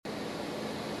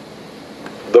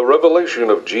The revelation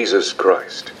of Jesus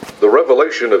Christ. The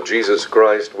revelation of Jesus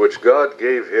Christ, which God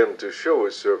gave him to show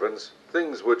his servants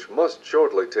things which must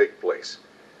shortly take place.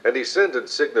 And he sent and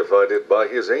signified it by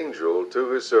his angel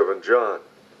to his servant John,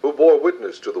 who bore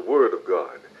witness to the word of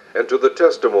God, and to the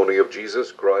testimony of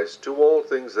Jesus Christ, to all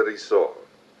things that he saw.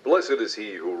 Blessed is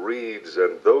he who reads,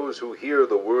 and those who hear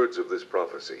the words of this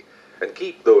prophecy, and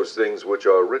keep those things which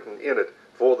are written in it,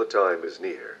 for the time is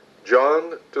near.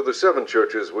 John, to the 7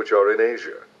 churches which are in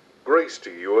Asia. Grace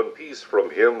to you and peace from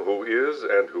him who is,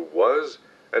 and who was,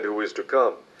 and who is to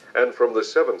come, and from the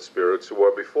 7 spirits who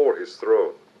are before his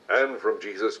throne, and from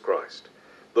Jesus Christ,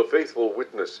 the faithful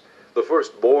witness, the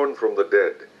firstborn from the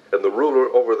dead, and the ruler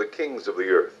over the kings of the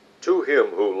earth. To him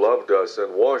who loved us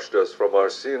and washed us from our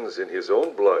sins in his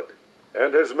own blood,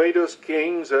 and has made us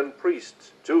kings and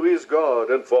priests to his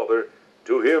God and Father,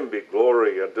 to him be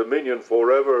glory and dominion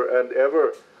forever and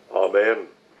ever. Amen.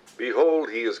 Behold,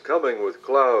 he is coming with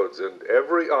clouds, and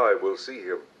every eye will see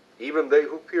him, even they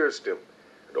who pierced him,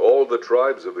 and all the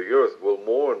tribes of the earth will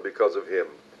mourn because of him.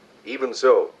 Even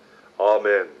so,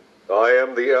 Amen. I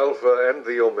am the Alpha and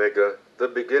the Omega, the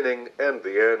beginning and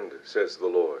the end, says the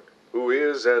Lord, who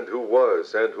is and who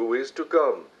was and who is to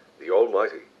come, the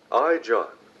Almighty. I, John,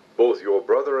 both your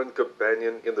brother and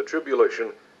companion in the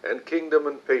tribulation and kingdom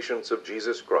and patience of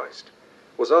Jesus Christ,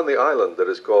 was on the island that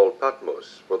is called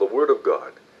Patmos for the word of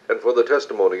God and for the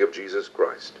testimony of Jesus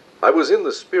Christ. I was in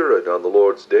the Spirit on the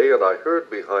Lord's day, and I heard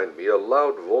behind me a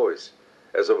loud voice,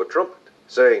 as of a trumpet,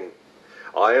 saying,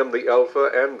 I am the Alpha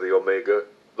and the Omega,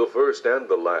 the first and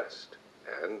the last.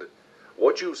 And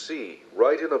what you see,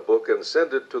 write in a book and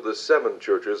send it to the 7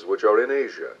 churches which are in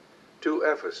Asia, to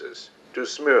Ephesus, to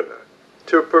Smyrna,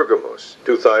 to Pergamos,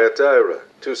 to Thyatira,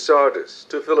 to Sardis,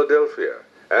 to Philadelphia,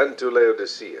 and to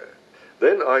Laodicea.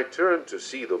 Then I turned to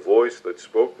see the voice that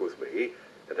spoke with me,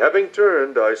 and having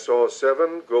turned I saw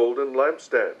 7 golden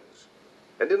lampstands.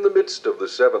 And in the midst of the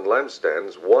 7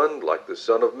 lampstands one like the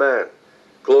Son of Man,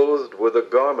 clothed with a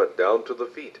garment down to the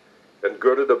feet, and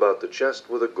girded about the chest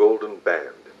with a golden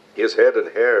band. His head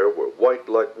and hair were white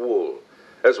like wool,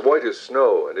 as white as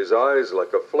snow, and his eyes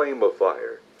like a flame of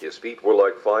fire. His feet were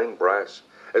like fine brass,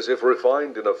 as if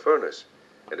refined in a furnace,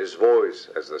 and his voice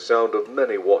as the sound of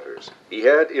many waters. He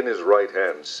had in his right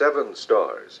hand 7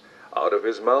 stars. Out of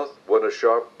his mouth went a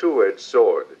sharp 2-edged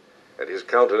sword, and his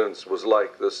countenance was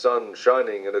like the sun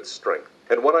shining in its strength.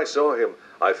 And when I saw him,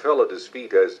 I fell at his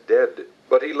feet as dead.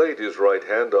 But he laid his right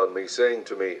hand on me, saying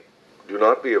to me, Do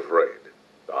not be afraid.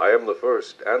 I am the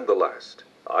first and the last.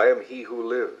 I am he who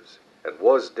lives, and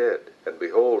was dead, and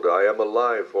behold, I am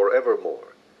alive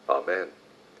forevermore. Amen.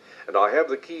 And I have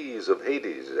the keys of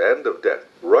Hades and of death.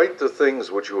 Write the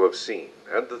things which you have seen,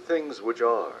 and the things which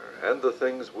are, and the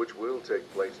things which will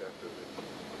take place after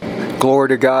this. Glory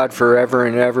to God forever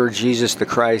and ever. Jesus the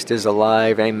Christ is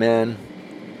alive. Amen.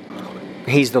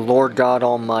 He's the Lord God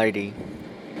Almighty.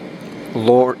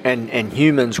 Lord, and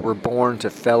humans were born to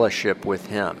fellowship with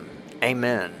him.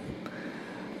 Amen.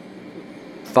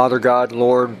 Father God,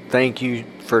 Lord, thank you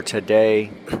for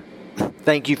today.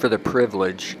 Thank you for the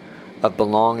privilege of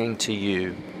belonging to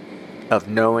you, of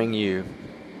knowing you.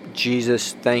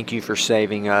 Jesus, thank you for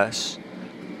saving us.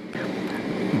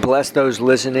 Bless those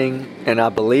listening, and I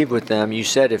believe with them. You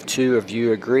said if 2 of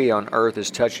you agree on earth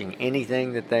as touching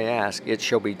anything that they ask, it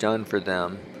shall be done for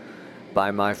them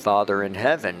by my Father in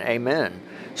heaven. Amen.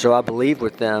 So I believe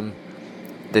with them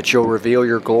that you'll reveal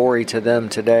your glory to them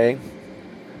today.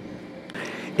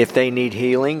 If they need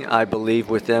healing, I believe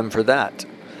with them for that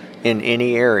in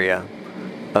any area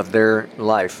of their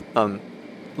life.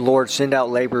 Lord, send out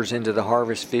laborers into the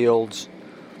harvest fields.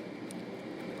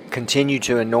 Continue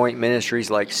to anoint ministries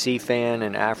like CFAN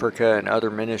in Africa and other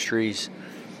ministries.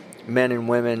 Men and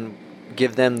women,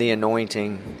 give them the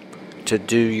anointing to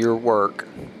do your work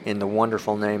in the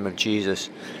wonderful name of Jesus.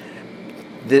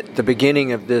 The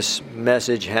beginning of this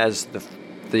message has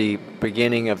the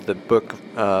beginning of the book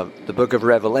of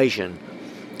Revelation.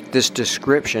 This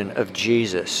description of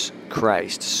Jesus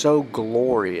Christ, so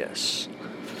glorious.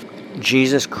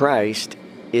 Jesus Christ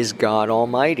is God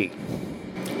Almighty.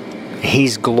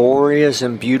 He's glorious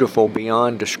and beautiful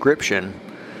beyond description.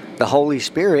 The Holy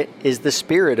Spirit is the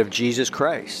Spirit of Jesus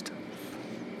Christ,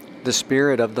 the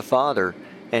Spirit of the Father,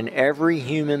 and every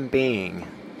human being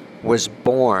was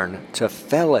born to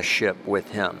fellowship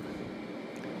with him.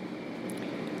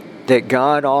 That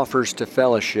God offers to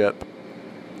fellowship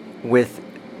with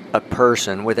a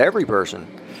person, with every person,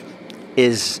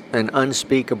 is an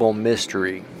unspeakable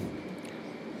mystery.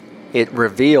 It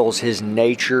reveals his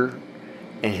nature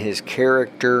and his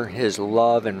character, his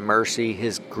love and mercy,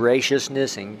 his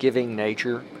graciousness and giving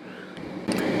nature.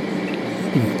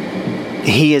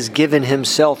 He has given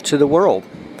himself to the world.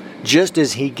 Just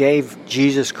as he gave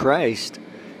Jesus Christ,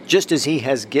 just as he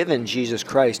has given Jesus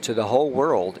Christ to the whole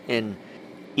world in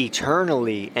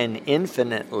eternally and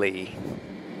infinitely,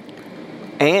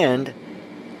 and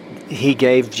he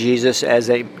gave Jesus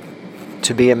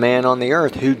to be a man on the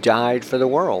earth who died for the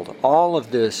world. All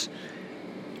of this,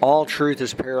 all truth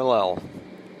is parallel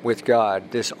with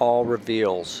God. This all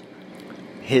reveals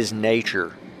his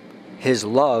nature, his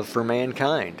love for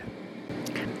mankind.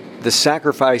 The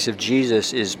sacrifice of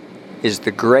Jesus is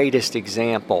the greatest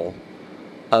example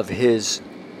of his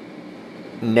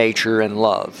nature and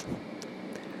love.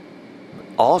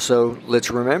 Also, let's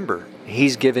remember,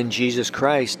 he's given Jesus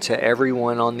Christ to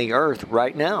everyone on the earth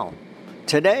right now,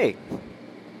 today.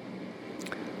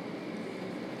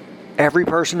 Every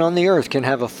person on the earth can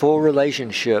have a full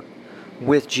relationship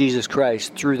with Jesus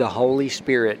Christ through the Holy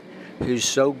Spirit, who's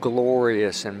so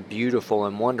glorious and beautiful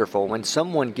and wonderful. When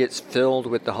someone gets filled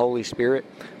with the Holy Spirit,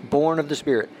 born of the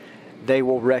Spirit, they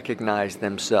will recognize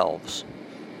themselves.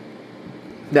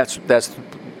 That's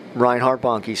Reinhard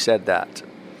Bonnke said that.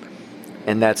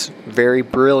 And that's very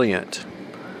brilliant.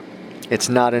 It's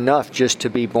not enough just to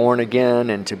be born again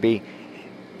and to be...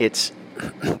 It's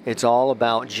all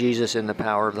about Jesus and the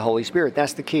power of the Holy Spirit.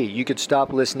 That's the key. You could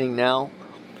stop listening now.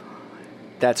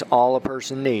 That's all a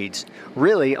person needs.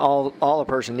 Really, all a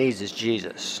person needs is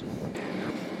Jesus.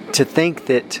 To think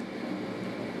that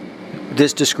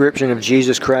this description of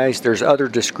Jesus Christ, there's other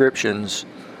descriptions.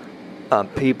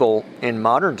 People in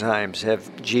modern times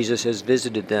Jesus has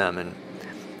visited them,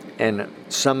 and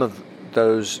some of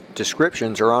those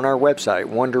descriptions are on our website,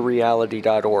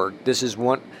 wonderreality.org. This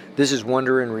is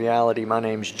Wonder in Reality. My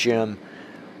name's Jim.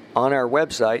 On our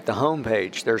website, the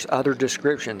homepage, there's other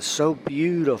descriptions, so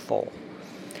beautiful.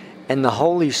 And the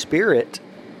Holy Spirit,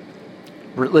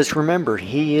 let's remember,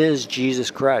 he is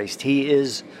Jesus Christ. He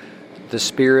is the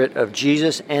Spirit of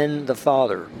Jesus and the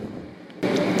Father.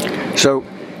 So,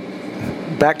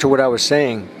 back to what I was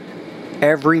saying,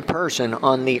 every person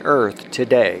on the earth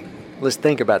today, let's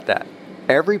think about that.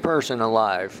 Every person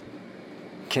alive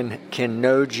can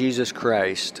know Jesus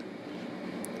Christ,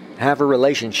 have a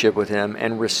relationship with him,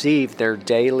 and receive their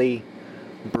daily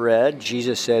bread.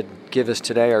 Jesus said, "Give us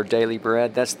today our daily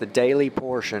bread." That's the daily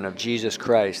portion of Jesus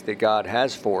Christ that God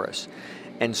has for us.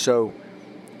 And so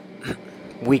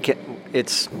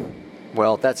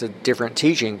that's a different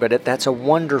teaching, but that's a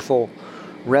wonderful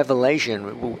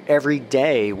revelation. Every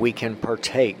day we can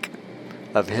partake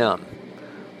of him.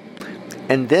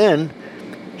 And then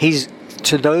he's,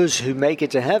 to those who make it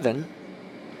to heaven,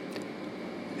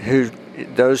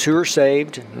 those who are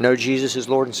saved, know Jesus as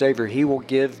Lord and Savior, he will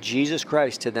give Jesus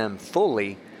Christ to them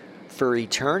fully for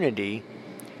eternity,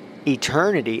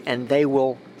 and they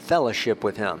will fellowship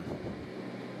with him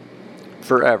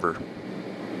forever.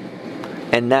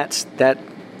 And that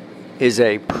is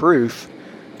a proof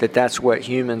that that's what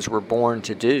humans were born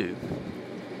to do.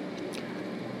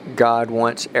 God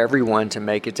wants everyone to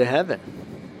make it to heaven,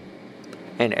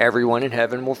 and everyone in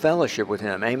heaven will fellowship with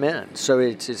him. Amen. So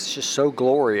it's just so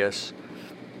glorious.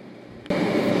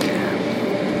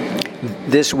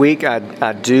 This week,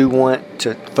 I do want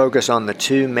to focus on the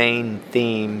two main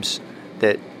themes.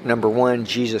 That, number one,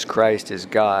 Jesus Christ is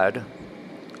God.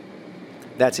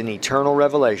 That's an eternal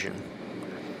revelation.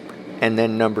 And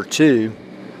then number two,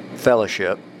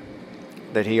 fellowship.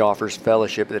 That he offers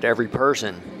fellowship, that every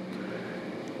person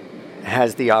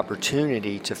has the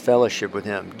opportunity to fellowship with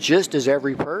him, just as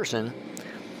every person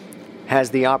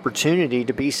has the opportunity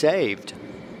to be saved.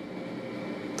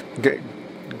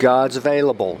 God's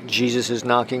available. Jesus is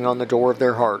knocking on the door of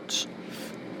their hearts.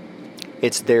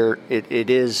 It's there. It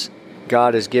is.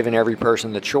 God has given every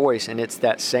person the choice, and it's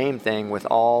that same thing with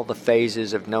all the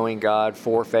phases of knowing God,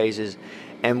 4 phases,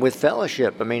 and with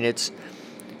fellowship. I mean, it's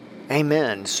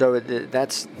amen. So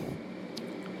that's.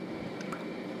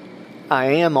 I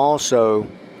am also.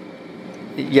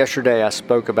 Yesterday I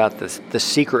spoke about the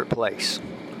secret place.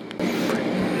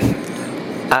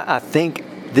 I think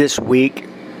this week,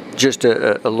 just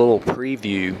a little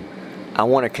preview, I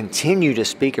want to continue to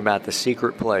speak about the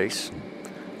secret place.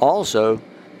 Also,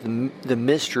 the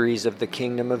mysteries of the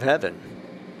kingdom of heaven.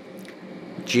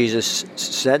 Jesus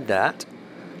said that.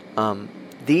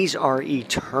 These are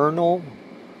eternal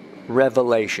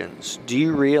revelations. Do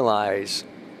you realize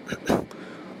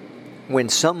when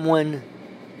someone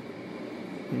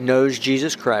knows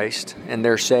Jesus Christ and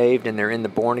they're saved and they're in the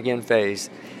born-again phase,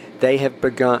 they have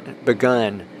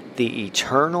begun the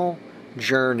eternal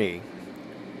journey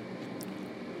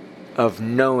of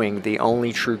knowing the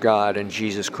only true God and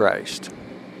Jesus Christ.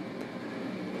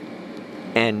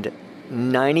 And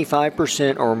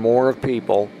 95% or more of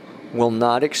people will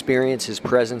not experience His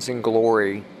presence and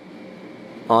glory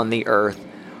on the earth,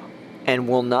 and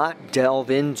will not delve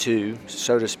into,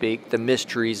 so to speak, the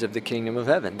mysteries of the kingdom of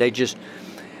heaven.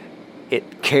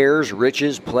 It cares,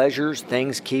 riches, pleasures,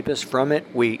 things keep us from it.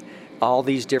 All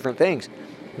these different things.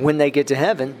 When they get to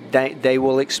heaven, they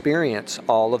will experience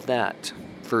all of that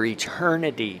for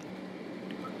eternity.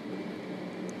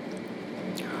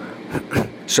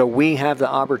 So we have the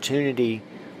opportunity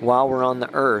while we're on the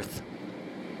earth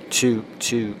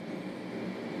to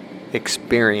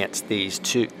experience these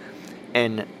too,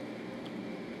 and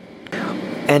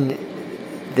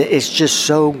it's just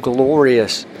so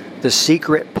glorious. The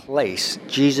secret place.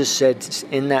 Jesus said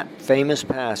in that famous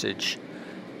passage,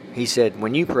 He said,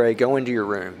 when you pray, go into your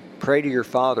room, pray to your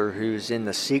Father who's in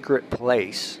the secret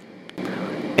place,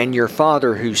 and your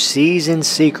Father who sees in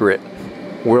secret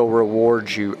will reward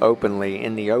you openly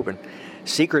in the open.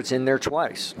 Secret's in there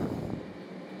twice.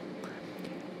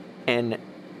 And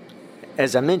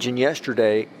as I mentioned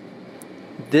yesterday,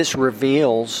 this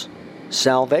reveals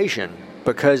salvation,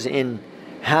 because in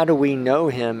how do we know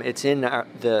Him? It's in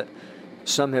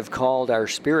some have called our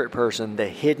spirit person the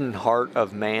hidden heart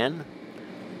of man.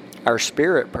 Our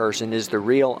spirit person is the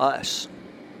real us.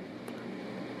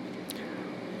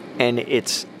 And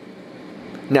it's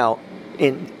now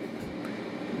in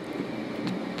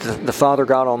the Father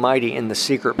God Almighty in the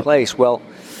secret place. Well,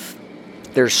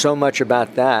 there's so much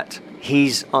about that.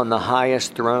 He's on the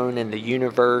highest throne in the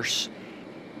universe.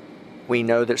 We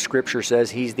know that Scripture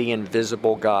says He's the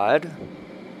invisible God.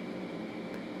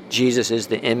 Jesus is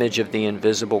the image of the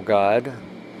invisible God.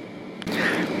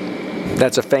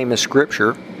 That's a famous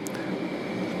Scripture.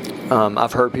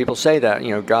 I've heard people say that,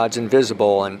 God's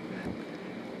invisible. And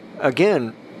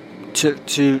again, to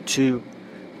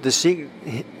the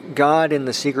God in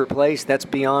the secret place, that's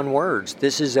beyond words.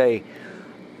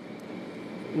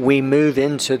 We move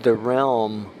into the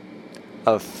realm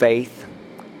of faith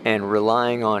and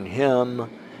relying on Him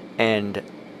and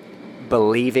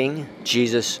believing.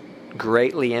 Jesus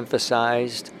greatly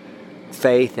emphasized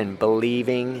faith and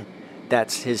believing.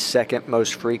 That's His second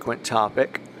most frequent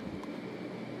topic.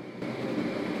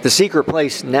 The secret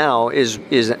place now is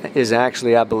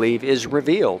actually, I believe, is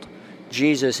revealed.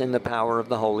 Jesus in the power of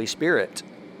the Holy Spirit.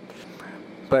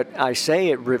 But I say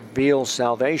it reveals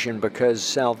salvation because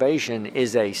salvation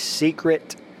is a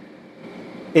secret.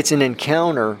 It's an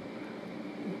encounter.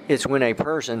 It's when a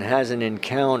person has an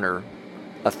encounter,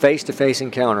 a face-to-face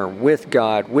encounter with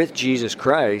God, with Jesus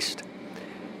Christ,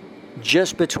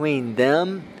 just between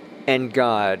them and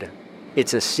God.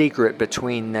 It's a secret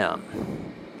between them.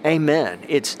 Amen.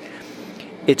 It's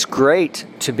great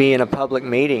to be in a public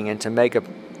meeting and to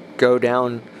go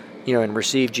down, and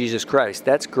receive Jesus Christ.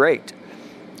 That's great.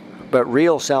 But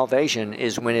real salvation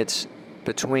is when it's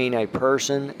between a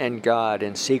person and God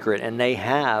in secret, and they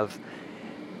have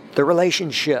the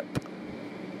relationship.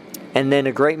 And then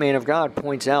a great man of God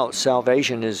points out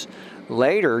salvation is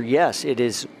later. Yes, it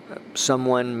is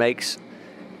someone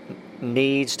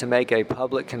needs to make a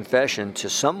public confession to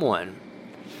someone,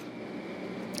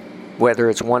 whether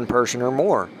it's one person or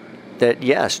more, that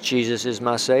yes, Jesus is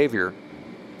my Savior.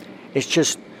 It's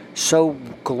just so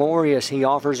glorious. He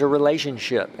offers a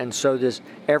relationship. And so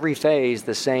every phase,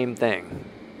 the same thing.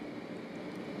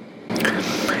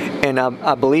 And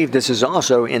I believe this is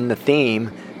also in the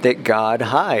theme that God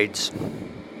hides.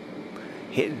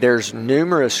 There's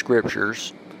numerous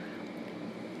scriptures.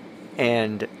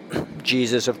 And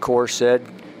Jesus, of course, said,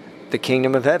 the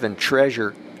kingdom of heaven,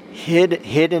 treasure,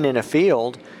 hidden in a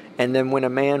field. And then when a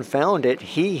man found it,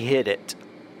 he hid it.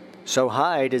 So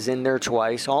hide is in there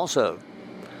twice also.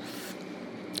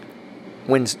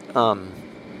 When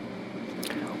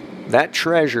that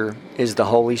treasure is the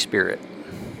Holy Spirit.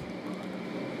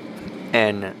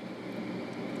 And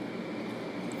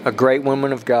a great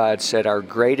woman of God said our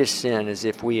greatest sin is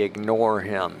if we ignore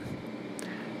Him.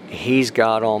 He's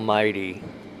God Almighty.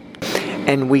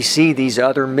 And we see these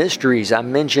other mysteries. I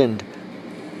mentioned,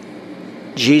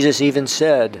 Jesus even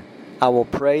said, I will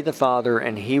pray the Father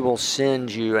and He will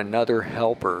send you another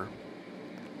helper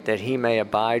that He may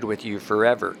abide with you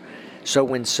forever. So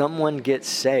when someone gets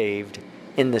saved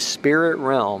in the spirit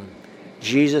realm,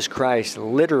 Jesus Christ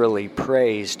literally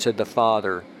prays to the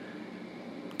Father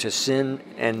to send,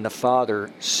 and the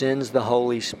Father sends the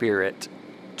Holy Spirit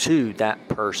to that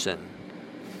person.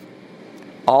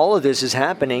 All of this is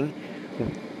happening.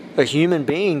 A human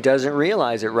being doesn't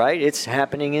realize it, right? It's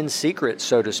happening in secret,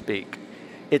 so to speak.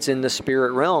 It's in the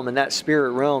spirit realm, and that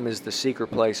spirit realm is the secret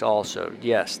place also.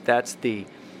 Yes, that's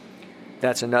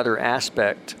another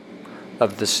aspect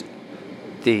of the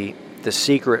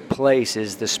secret place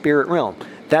is the spirit realm.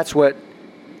 That's what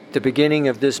the beginning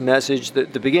of this message, the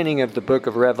beginning of the book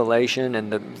of Revelation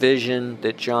and the vision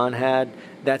that John had,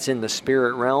 that's in the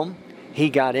spirit realm. He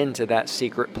got into that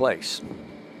secret place.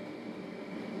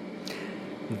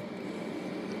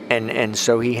 And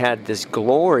so he had this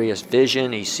glorious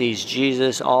vision. He sees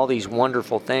Jesus, all these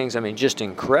wonderful things. I mean, just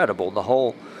incredible. The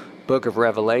whole book of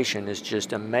Revelation is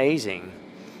just amazing.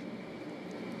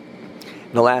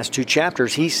 In the last 2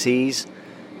 chapters, he sees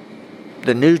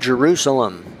the New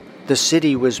Jerusalem. The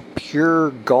city was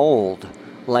pure gold,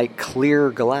 like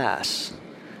clear glass.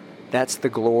 That's the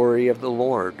glory of the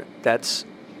Lord.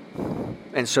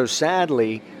 And so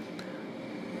sadly,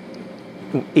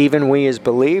 even we as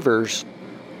believers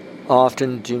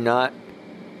often do not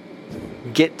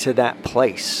get to that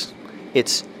place.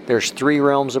 There's 3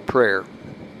 realms of prayer.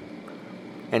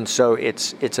 And so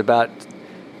it's about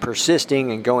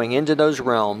persisting and going into those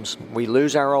realms. We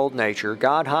lose our old nature.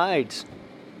 God hides.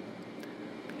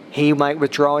 He might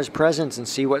withdraw his presence and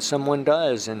see what someone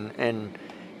does. And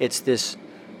it's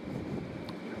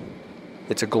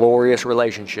a glorious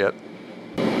relationship.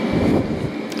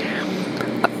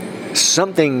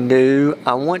 Something new,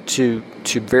 I want to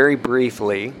very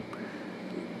briefly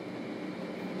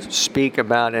speak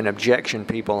about an objection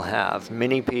people have.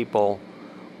 Many people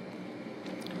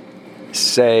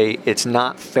say it's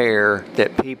not fair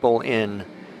that people in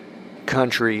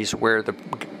countries where the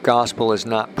gospel is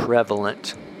not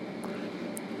prevalent,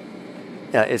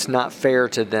 it's not fair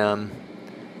to them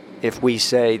if we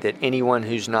say that anyone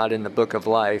who's not in the book of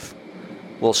life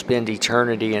will spend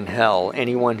eternity in hell.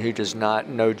 Anyone who does not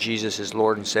know Jesus as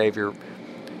Lord and Savior,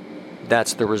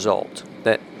 that's the result.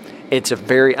 That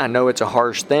I know it's a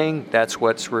harsh thing. That's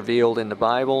what's revealed in the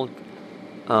Bible,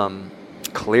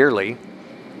 clearly.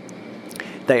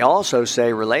 They also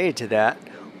say, related to that,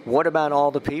 what about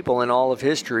all the people in all of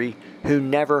history who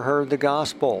never heard the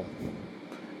gospel?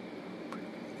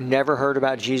 Never heard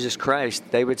about Jesus Christ?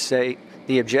 They would say,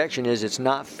 the objection is it's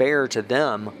not fair to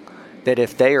them that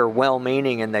if they are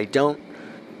well-meaning and they don't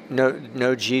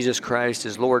know Jesus Christ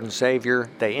as Lord and Savior,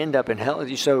 they end up in hell.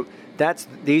 So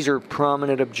these are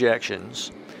prominent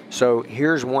objections. So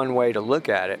here's one way to look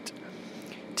at it.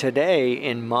 Today,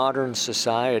 in modern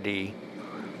society,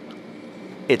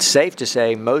 it's safe to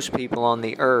say most people on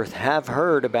the earth have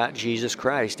heard about Jesus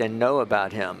Christ and know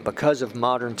about him because of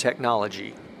modern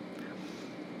technology.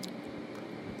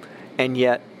 And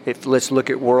yet, let's look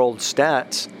at world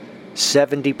stats,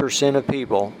 70% of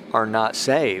people are not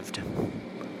saved.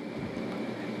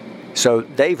 So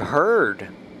they've heard,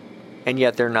 and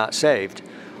yet they're not saved.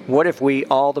 What if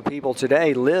all the people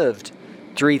today lived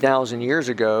 3,000 years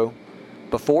ago,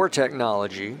 before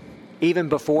technology, even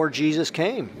before Jesus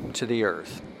came to the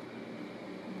earth?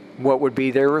 What would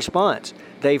be their response?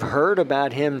 They've heard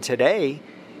about him today,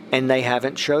 and they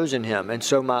haven't chosen him. And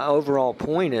so my overall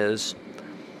point is,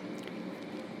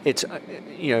 it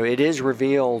is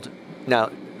revealed.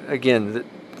 Now, again,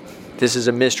 this is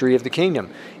a mystery of the kingdom.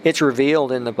 It's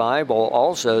revealed in the Bible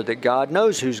also that God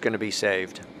knows who's going to be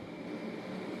saved.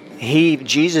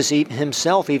 Jesus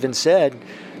himself even said,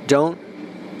 don't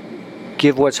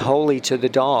give what's holy to the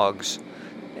dogs.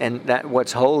 And that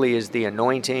what's holy is the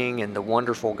anointing and the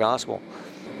wonderful gospel.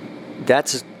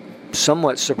 That's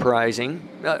somewhat surprising,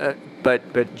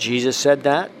 but Jesus said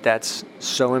that. That's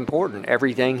so important.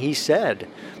 Everything he said,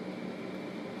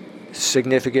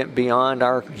 significant beyond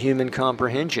our human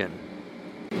comprehension.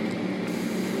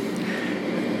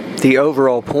 The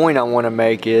overall point I want to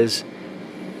make is,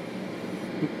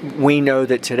 we know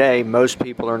that today most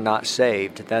people are not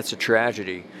saved. That's a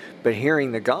tragedy. But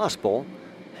hearing the gospel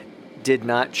did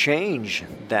not change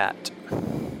that.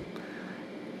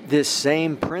 This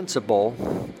same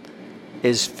principle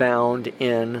is found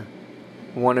in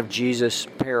one of Jesus'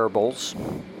 parables.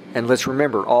 And let's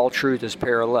remember, all truth is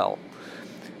parallel.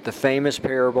 The famous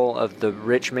parable of the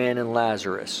rich man and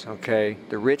Lazarus, okay?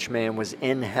 The rich man was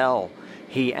in hell.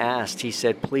 He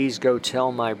said, please go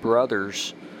tell my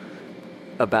brothers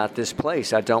about this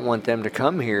place. I don't want them to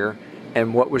come here.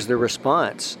 And what was the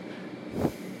response?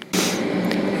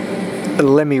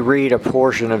 Let me read a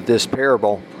portion of this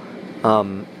parable.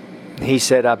 He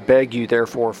said, I beg you,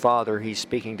 therefore, Father, he's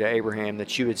speaking to Abraham,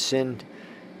 that you would send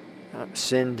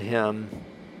him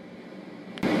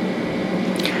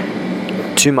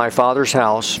to my father's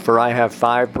house, for I have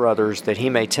 5 brothers, that he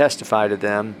may testify to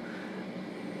them,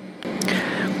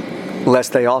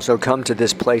 lest they also come to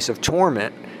this place of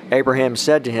torment. Abraham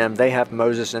said to him, they have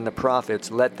Moses and the prophets,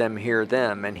 let them hear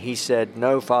them. And he said,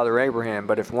 no, Father Abraham,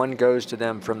 but if one goes to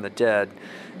them from the dead,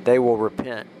 they will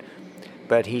repent.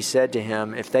 But he said to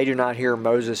him, if they do not hear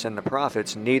Moses and the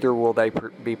prophets, neither will they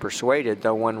be persuaded,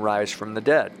 though one rise from the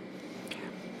dead.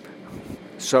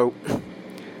 So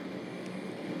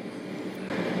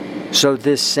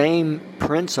this same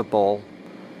principle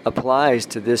applies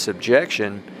to this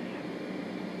objection.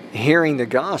 Hearing the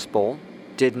gospel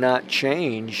did not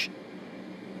change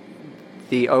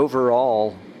the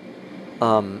overall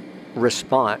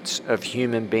response of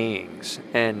human beings,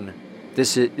 and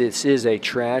this is a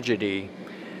tragedy.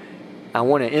 I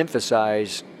want to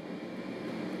emphasize,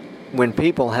 when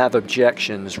people have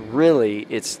objections, really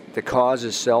the cause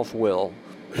is self-will.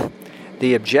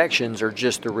 The objections are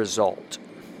just the result.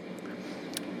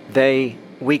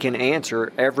 We can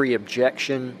answer every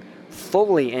objection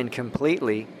fully and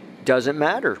completely, doesn't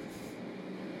matter,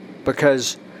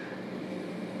 because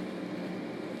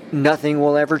nothing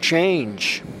will ever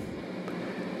change.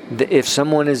 If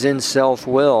someone is in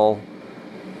self-will,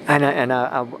 and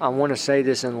I want to say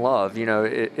this in love,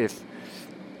 if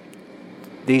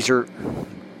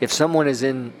someone is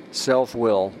in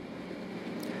self-will,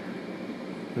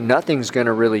 nothing's going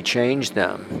to really change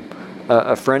them.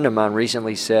 A friend of mine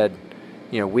recently said,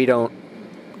 we don't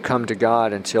come to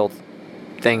God until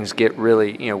things get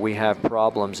really, we have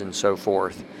problems and so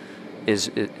forth.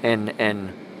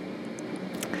 And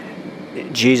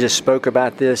Jesus spoke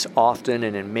about this often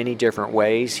and in many different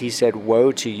ways. He said,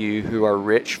 "Woe to you who are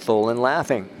rich, full, and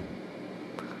laughing.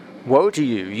 Woe to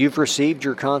you, you've received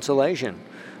your consolation.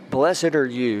 Blessed are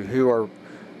you who are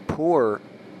poor,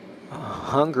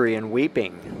 hungry, and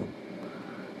weeping."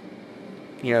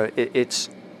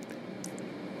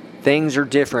 Things are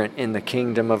different in the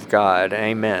kingdom of God.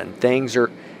 Amen. Things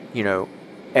are,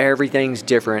 everything's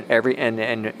different.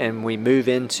 And we move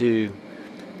into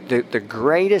the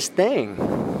greatest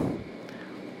thing,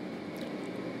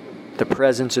 the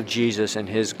presence of Jesus and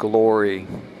His glory,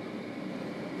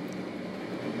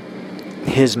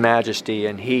 His majesty,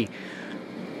 and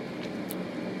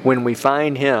when we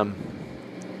find Him,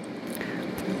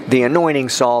 the anointing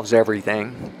solves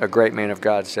everything. A great man of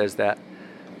God says that.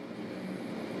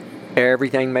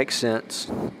 Everything makes sense.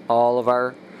 All of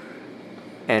our,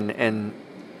 and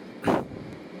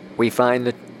we find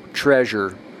the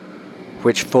treasure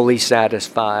which fully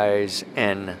satisfies,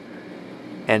 and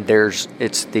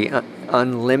it's the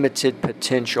unlimited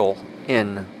potential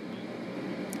when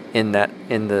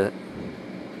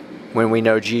we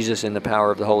know Jesus in the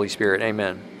power of the Holy Spirit.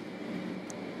 Amen.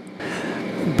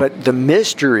 But the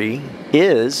mystery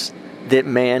is that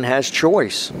man has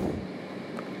choice.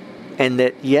 And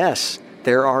that, yes,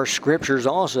 there are scriptures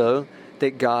also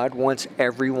that God wants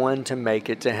everyone to make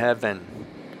it to heaven.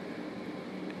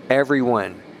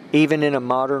 Everyone. Even in a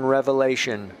modern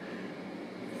revelation,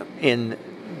 in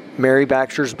Mary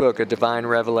Baxter's book, A Divine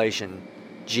Revelation,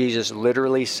 Jesus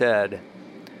literally said,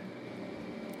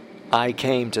 "I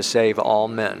came to save all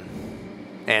men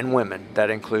and women."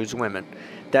 That includes women.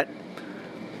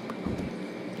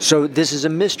 So this is a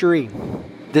mystery.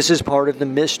 This is part of the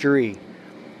mystery.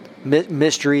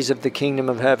 Mysteries of the kingdom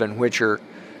of heaven, which are,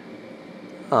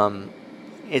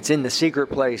 it's in the secret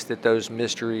place that those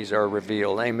mysteries are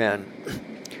revealed. Amen.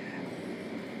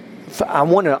 I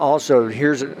want to also,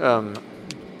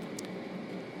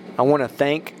 I want to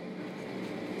thank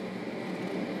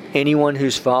anyone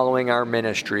who's following our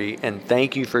ministry, and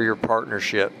thank you for your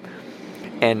partnership.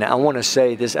 And I want to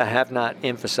say this, I have not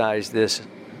emphasized this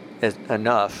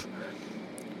enough.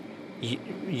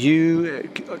 You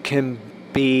can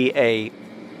be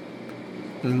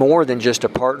more than just a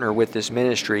partner with this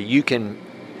ministry. You can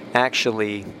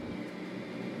actually,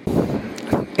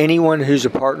 anyone who's a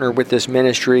partner with this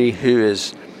ministry who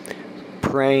is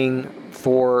praying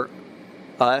for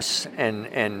us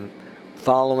and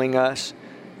following us,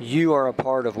 you are a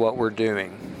part of what we're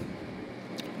doing.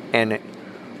 And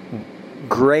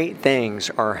great things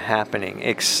are happening,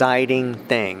 exciting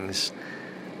things.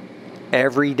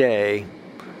 Every day,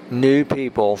 new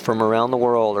people from around the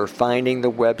world are finding the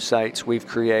websites we've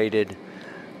created,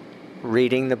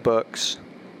 reading the books,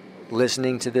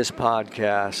 listening to this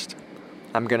podcast.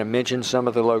 I'm going to mention some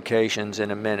of the locations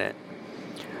in a minute.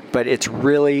 But it's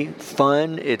really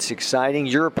fun. It's exciting.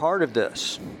 You're a part of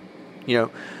this,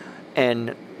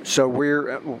 and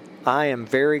so I am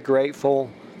very grateful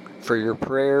for your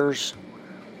prayers.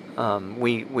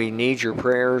 We need your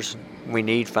prayers. We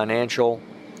need financial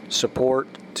support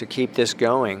to keep this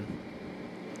going.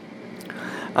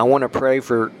 I want to pray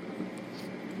for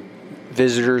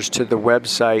visitors to the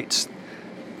websites,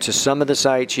 to some of the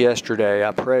sites yesterday.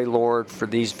 I pray, Lord, for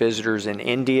these visitors in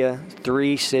India,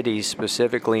 3 cities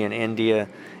specifically in India,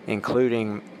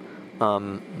 including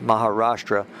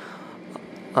Maharashtra.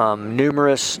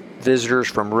 Numerous visitors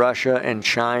from Russia and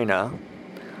China,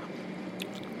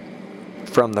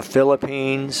 from the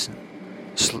Philippines,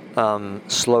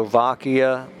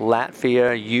 Slovakia,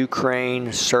 Latvia,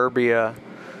 Ukraine, Serbia,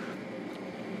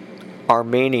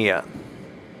 Armenia,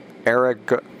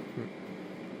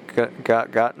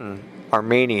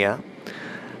 Armenia,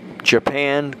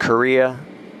 Japan, Korea,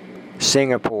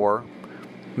 Singapore,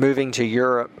 moving to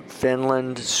Europe,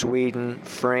 Finland, Sweden,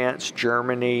 France,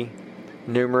 Germany,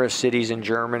 numerous cities in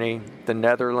Germany, the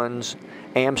Netherlands,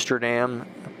 Amsterdam,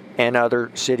 and other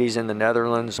cities in the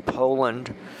Netherlands,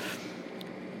 Poland,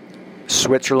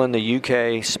 Switzerland, the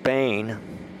UK, Spain,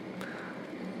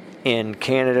 in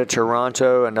Canada,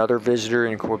 Toronto, another visitor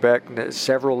in Quebec,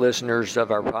 several listeners of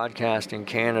our podcast in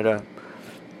Canada,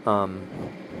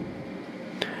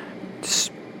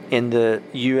 in the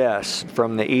U.S.,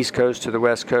 from the East Coast to the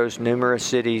West Coast, numerous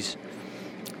cities,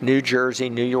 New Jersey,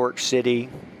 New York City,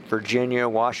 Virginia,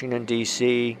 Washington,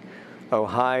 D.C.,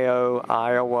 Ohio,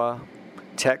 Iowa,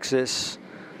 Texas,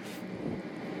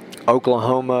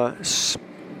 Oklahoma,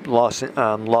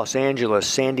 Los Angeles,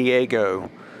 San Diego,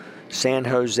 San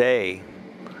Jose,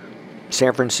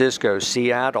 San Francisco,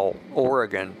 Seattle,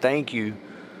 Oregon. Thank you.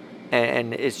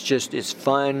 And it's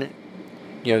fun.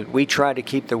 We try to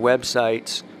keep the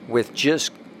websites with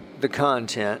just the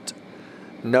content,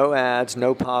 no ads,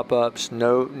 no pop-ups,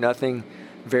 nothing,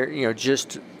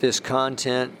 just this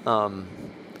content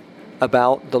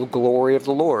about the glory of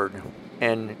the Lord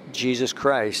and Jesus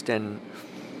Christ, and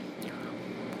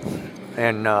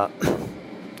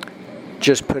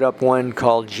just put up one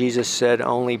called Jesus Said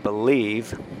Only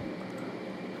Believe.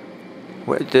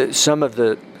 Some of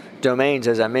the domains,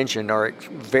 as I mentioned, are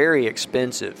very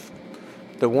expensive.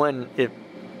 The one,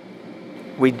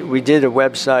 we did a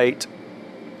website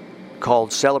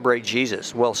called Celebrate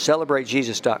Jesus. Well,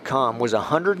 celebratejesus.com was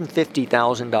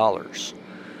 $150,000.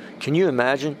 Can you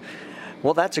imagine?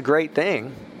 Well, that's a great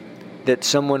thing that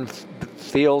someone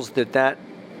feels that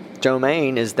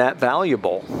domain is that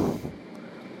valuable.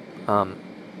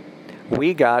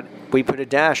 We put a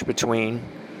dash between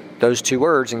those two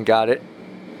words and got it,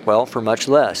 well, for much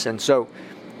less. And so,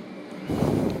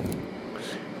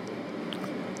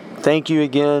 thank you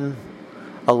again.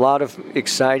 A lot of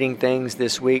exciting things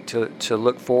this week to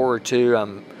look forward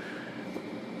to.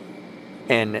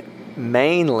 And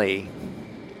mainly,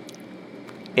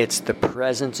 it's the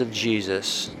presence of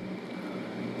Jesus,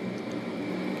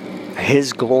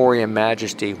 His glory and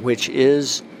majesty, which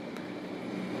is,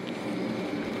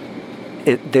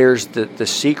 there's the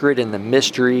secret and the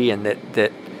mystery, and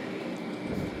that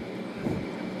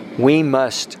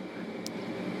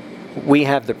we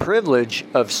have the privilege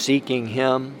of seeking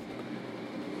Him,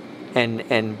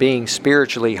 and being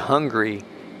spiritually hungry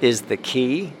is the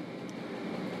key.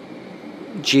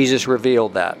 Jesus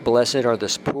revealed that. Blessed are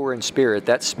the poor in spirit.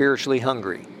 That's spiritually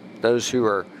hungry. Those who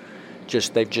are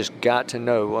they've just got to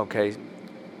know, okay,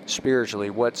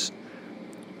 spiritually,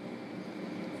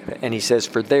 and He says,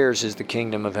 for theirs is the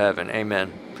kingdom of heaven.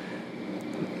 Amen.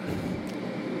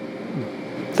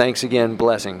 Thanks again.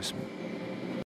 Blessings.